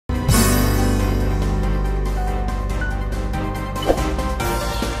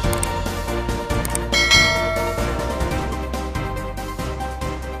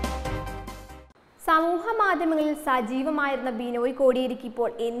മാധ്യമങ്ങളിൽ സജീവമായിരുന്ന ബിനോയ് കോടിയേരിക്ക് ഇപ്പോൾ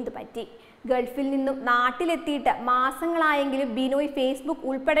എന്തു പറ്റി? ഗൾഫിൽ നിന്നും നാട്ടിലെത്തിയിട്ട് മാസങ്ങളായെങ്കിലും ബിനോയ് ഫേസ്ബുക്ക്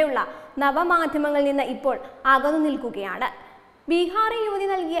ഉൾപ്പെടെയുള്ള നവമാധ്യമങ്ങളിൽ നിന്ന് ഇപ്പോൾ അകന്നു നിൽക്കുകയാണ്. ബീഹാറി യുവതി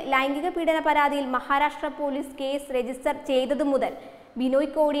നൽകിയ ലൈംഗിക പീഡന പരാതിയിൽ മഹാരാഷ്ട്ര പോലീസ് കേസ് രജിസ്റ്റർ ചെയ്തതു മുതൽ ബിനോയ്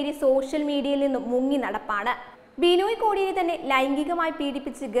കോടിയേരി സോഷ്യൽ മീഡിയയിൽ നിന്നും മുങ്ങി നടപ്പാണ്. ബിനോയ് കോടിയേരി തന്നെ ലൈംഗികമായി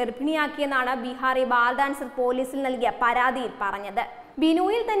പീഡിപ്പിച്ച് ഗർഭിണിയാക്കിയെന്നാണ് ബീഹാറി ബാർ ഡാൻസർ പോലീസിൽ നൽകിയ പരാതിയിൽ പറഞ്ഞത്.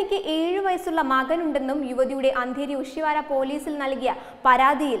 ബിനോയിൽ തനിക്ക് 7 വയസ്സുള്ള മകനുണ്ടെന്നും യുവതിയുടെ അന്ധേരി ഉഷിവാര പോലീസിൽ നൽകിയ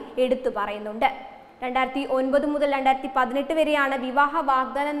പരാതിയിൽ എടുത്തു പറയുന്നുണ്ട്. 2009 മുതൽ 2018 വരെയാണ് വിവാഹ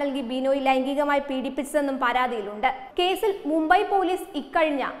വാഗ്ദാനം നൽകി ബിനോയ് ലൈംഗികമായി പീഡിപ്പിച്ചതെന്നും പരാതിയിലുണ്ട്. കേസിൽ മുംബൈ പോലീസ്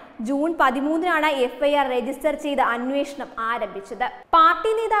ഇക്കഴിഞ്ഞ ജൂൺ 13-നാണ് FIR രജിസ്റ്റർ ചെയ്ത് അന്വേഷണം ആരംഭിച്ചത്.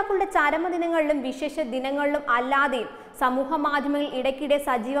 പാർട്ടി നേതാക്കളുടെ ചരമദിനങ്ങളിലും വിശേഷ ദിനങ്ങളിലും അല്ലാതെയും സമൂഹ മാധ്യമങ്ങളിൽ ഇടയ്ക്കിടെ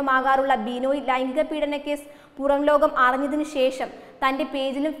സജീവമാകാറുള്ള ബിനോയ് ലൈംഗിക പീഡന കേസ് പുറം ലോകം അറിഞ്ഞതിനു ശേഷം തന്റെ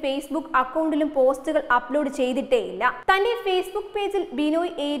പേജിലും ഫേസ്ബുക്ക് അക്കൗണ്ടിലും പോസ്റ്റുകൾ അപ്ലോഡ് ചെയ്തിട്ടേയില്ല. തന്റെ ഫേസ്ബുക്ക് പേജിൽ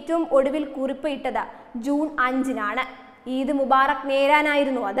ബിനോയ് ഏറ്റവും ഒടുവിൽ കുറിപ്പ് ഇട്ടത് ജൂൺ 5-നാണ്. ഈദ് മുബാറക്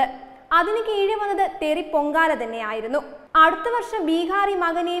നേരാനായിരുന്നു അത്. അതിന് കീഴെ വന്നത് തെറി പൊങ്കാല തന്നെയായിരുന്നു. അടുത്ത വർഷം ബീഹാറി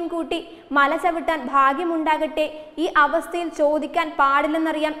മകനെയും കൂട്ടി മല ചവിട്ടാൻ ഭാഗ്യമുണ്ടാകട്ടെ. ഈ അവസ്ഥയിൽ ചോദിക്കാൻ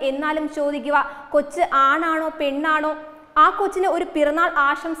പാടില്ലെന്നറിയാം, എന്നാലും ചോദിക്കുക, കൊച്ച് ആണാണോ പെണ്ണാണോ? ആ കൊച്ചിന് ഒരു പിറന്നാൾ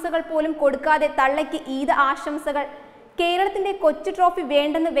ആശംസകൾ പോലും കൊടുക്കാതെ തള്ളയ്ക്ക് ഈദ് ആശംസകൾ. കേരളത്തിന്റെ കൊച്ചു ട്രോഫി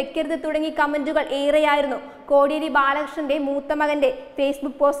വേണ്ടെന്ന് വെക്കരുത് തുടങ്ങി കമന്റുകൾ ഏറെയായിരുന്നു കോടിയേരി ബാലകൃഷ്ണന്റെ മൂത്ത മകന്റെ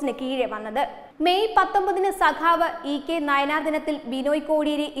ഫേസ്ബുക്ക് പോസ്റ്റിന് കീഴെ വന്നത്. മെയ് 19-ന് സഖാവ് EK നയനാർ ദിനത്തിൽ ബിനോയ്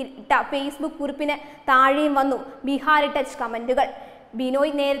കോടിയേരി ഇട്ട ഫേസ്ബുക്ക് കുറിപ്പിന് താഴെയും വന്നു ബീഹാറി ടച്ച് കമന്റുകൾ.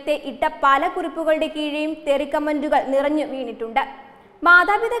 ബിനോയ് നേരത്തെ ഇട്ട പല കുറിപ്പുകളുടെ കീഴെയും തെറി കമന്റുകൾ നിറഞ്ഞു വീണിട്ടുണ്ട്.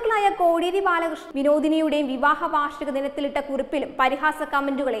 മാതാപിതാക്കളായ കോടിയേരി ബാലകൃഷ്ണൻ വിനോദിനിയുടെയും വിവാഹ വാർഷിക ദിനത്തിലിട്ട കുറിപ്പിലും പരിഹാസ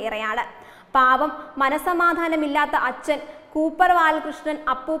കമന്റുകൾ ഏറെയാണ്. പാവം, മനസമാധാനമില്ലാത്ത അച്ഛൻ, കൂപ്പർ ബാലകൃഷ്ണൻ,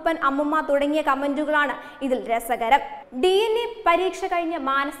 അപ്പൂപ്പൻ, അമ്മുമ്മ തുടങ്ങിയ കമന്റുകളാണ് ഇതിൽ രസകരം. DNA പരീക്ഷ കഴിഞ്ഞ്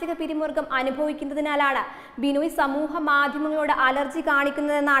മാനസിക പിരിമുറുക്കം അനുഭവിക്കുന്നതിനാലാണ് ബിനോയ് സമൂഹ മാധ്യമങ്ങളോട് അലർജി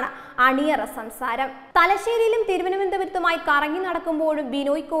കാണിക്കുന്നതെന്നാണ് അണിയറ സംസാരം. തലശ്ശേരിയിലും തിരുവനന്തപുരത്തുമായി കറങ്ങി നടക്കുമ്പോഴും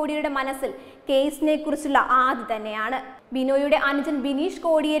ബിനോയ് കോടിയേരിയുടെ മനസ്സിൽ കേസിനെ കുറിച്ചുള്ള ആദി തന്നെയാണ്. ബിനോയുടെ അനുജൻ ബിനീഷ്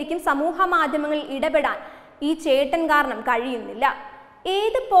കോടിയേരിക്കും സമൂഹ മാധ്യമങ്ങളിൽ ഇടപെടാൻ ഈ ചേട്ടൻ കാരണം കഴിയുന്നില്ല.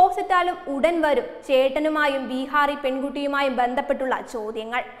 ഏത് പോസ്റ്റ് ഇട്ടാലും ഉടൻ വരും ചേട്ടനുമായും ബീഹാറി പെൺകുട്ടിയുമായും ബന്ധപ്പെട്ടുള്ള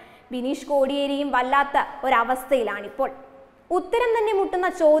ചോദ്യങ്ങൾ. ബിനീഷ് കോടിയേരിയും വല്ലാത്ത ഒരവസ്ഥയിലാണിപ്പോൾ. ഉത്തരം തന്നെ മുട്ടുന്ന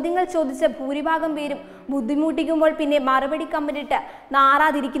ചോദ്യങ്ങൾ ചോദിച്ച ഭൂരിഭാഗം പേരും ബുദ്ധിമുട്ടിക്കുമ്പോൾ പിന്നെ മറുപടി കമന്റിട്ട്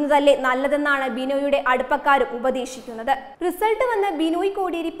നാറാതിരിക്കുന്നതല്ലേ നല്ലതെന്നാണ് ബിനോയുടെ അടുപ്പക്കാരും ഉപദേശിക്കുന്നത്. റിസൾട്ട് വന്ന് ബിനോയ്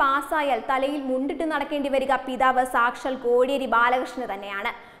കോടിയേരി പാസ്സായാൽ തലയിൽ മുണ്ടിട്ട് നടക്കേണ്ടി വരിക പിതാവ് സാക്ഷാൽ കോടിയേരി ബാലകൃഷ്ണന്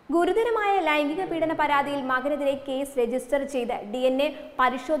തന്നെയാണ്. ഗുരുതരമായ ലൈംഗിക പീഡന പരാതിയിൽ മകനെതിരെ കേസ് രജിസ്റ്റർ ചെയ്ത് DNA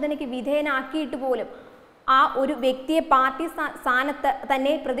പരിശോധനയ്ക്ക് വിധേയനാക്കിയിട്ട് പോലും ആ ഒരു വ്യക്തിയെ പാർട്ടി സ്ഥാനത്ത്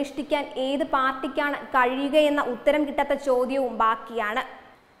തന്നെ പ്രതിഷ്ഠിക്കാൻ ഏത് പാർട്ടിക്കാണ് കഴിയുകയെന്ന ഉത്തരം കിട്ടാത്ത ചോദ്യവും ബാക്കിയാണ്.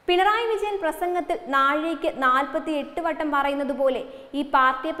 പിണറായി വിജയൻ പ്രസംഗത്തിൽ നാഴേക്ക് 48 വട്ടം പറയുന്നത് പോലെ ഈ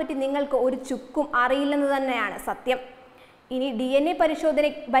പാർട്ടിയെപ്പറ്റി നിങ്ങൾക്ക് ഒരു ചുക്കും അറിയില്ലെന്ന് തന്നെയാണ് സത്യം. ഇനി DNA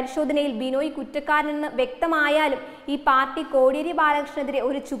പരിശോധനയിൽ ബിനോയ് കുറ്റക്കാരനെന്ന് വ്യക്തമായാലും ഈ പാർട്ടി കോടിയേരി ബാലകൃഷ്ണനെതിരെ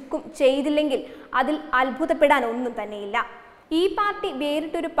ഒരു ചുക്കും ചെയ്തില്ലെങ്കിൽ അതിൽ അത്ഭുതപ്പെടാൻ ഒന്നും തന്നെയില്ല. ഈ പാർട്ടി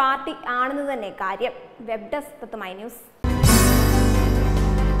വേറിട്ടൊരു പാർട്ടി ആണെന്ന് തന്നെ കാര്യം. Web desk Tatwamayi news.